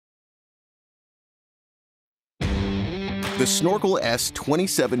The Snorkel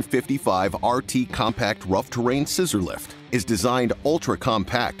S2755RT compact rough terrain scissor lift is designed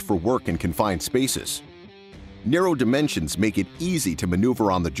ultra-compact for work in confined spaces. Narrow dimensions make it easy to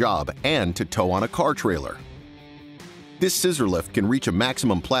maneuver on the job and to tow on a car trailer. This scissor lift can reach a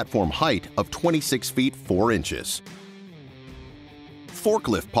maximum platform height of 26 feet 4 inches.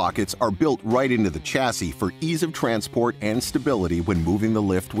 Forklift pockets are built right into the chassis for ease of transport and stability when moving the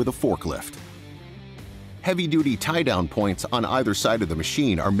lift with a forklift. Heavy-duty tie-down points on either side of the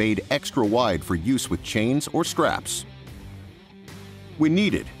machine are made extra wide for use with chains or straps. When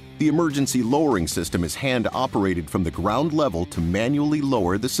needed, the emergency lowering system is hand-operated from the ground level to manually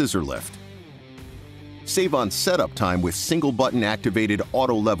lower the scissor lift. Save on setup time with single-button activated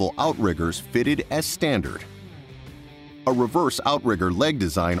auto-level outriggers fitted as standard. A reverse outrigger leg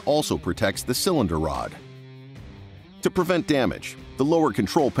design also protects the cylinder rod. To prevent damage, the lower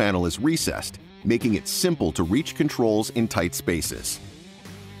control panel is recessed, making it simple to reach controls in tight spaces.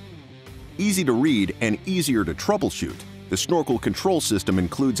 Easy to read and easier to troubleshoot, the Snorkel control system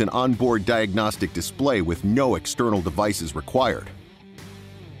includes an onboard diagnostic display with no external devices required.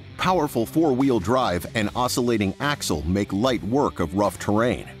 Powerful four-wheel drive and oscillating axle make light work of rough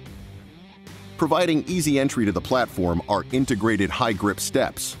terrain. Providing easy entry to the platform are integrated high-grip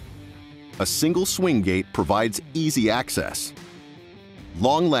steps. A single swing gate provides easy access.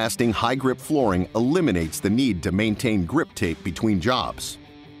 Long-lasting high-grip flooring eliminates the need to maintain grip tape between jobs.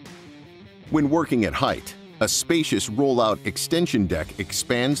 When working at height, a spacious roll-out extension deck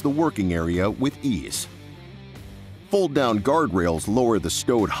expands the working area with ease. Fold-down guardrails lower the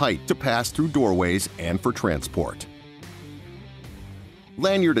stowed height to pass through doorways and for transport.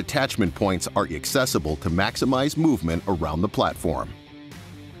 Lanyard attachment points are accessible to maximize movement around the platform.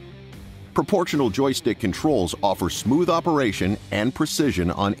 Proportional joystick controls offer smooth operation and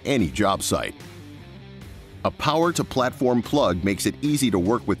precision on any job site. A power-to-platform plug makes it easy to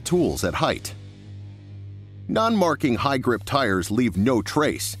work with tools at height. Non-marking high-grip tires leave no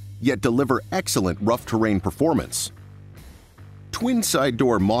trace, yet deliver excellent rough terrain performance. Twin side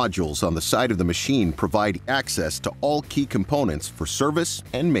door modules on the side of the machine provide access to all key components for service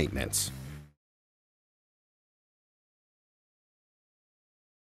and maintenance.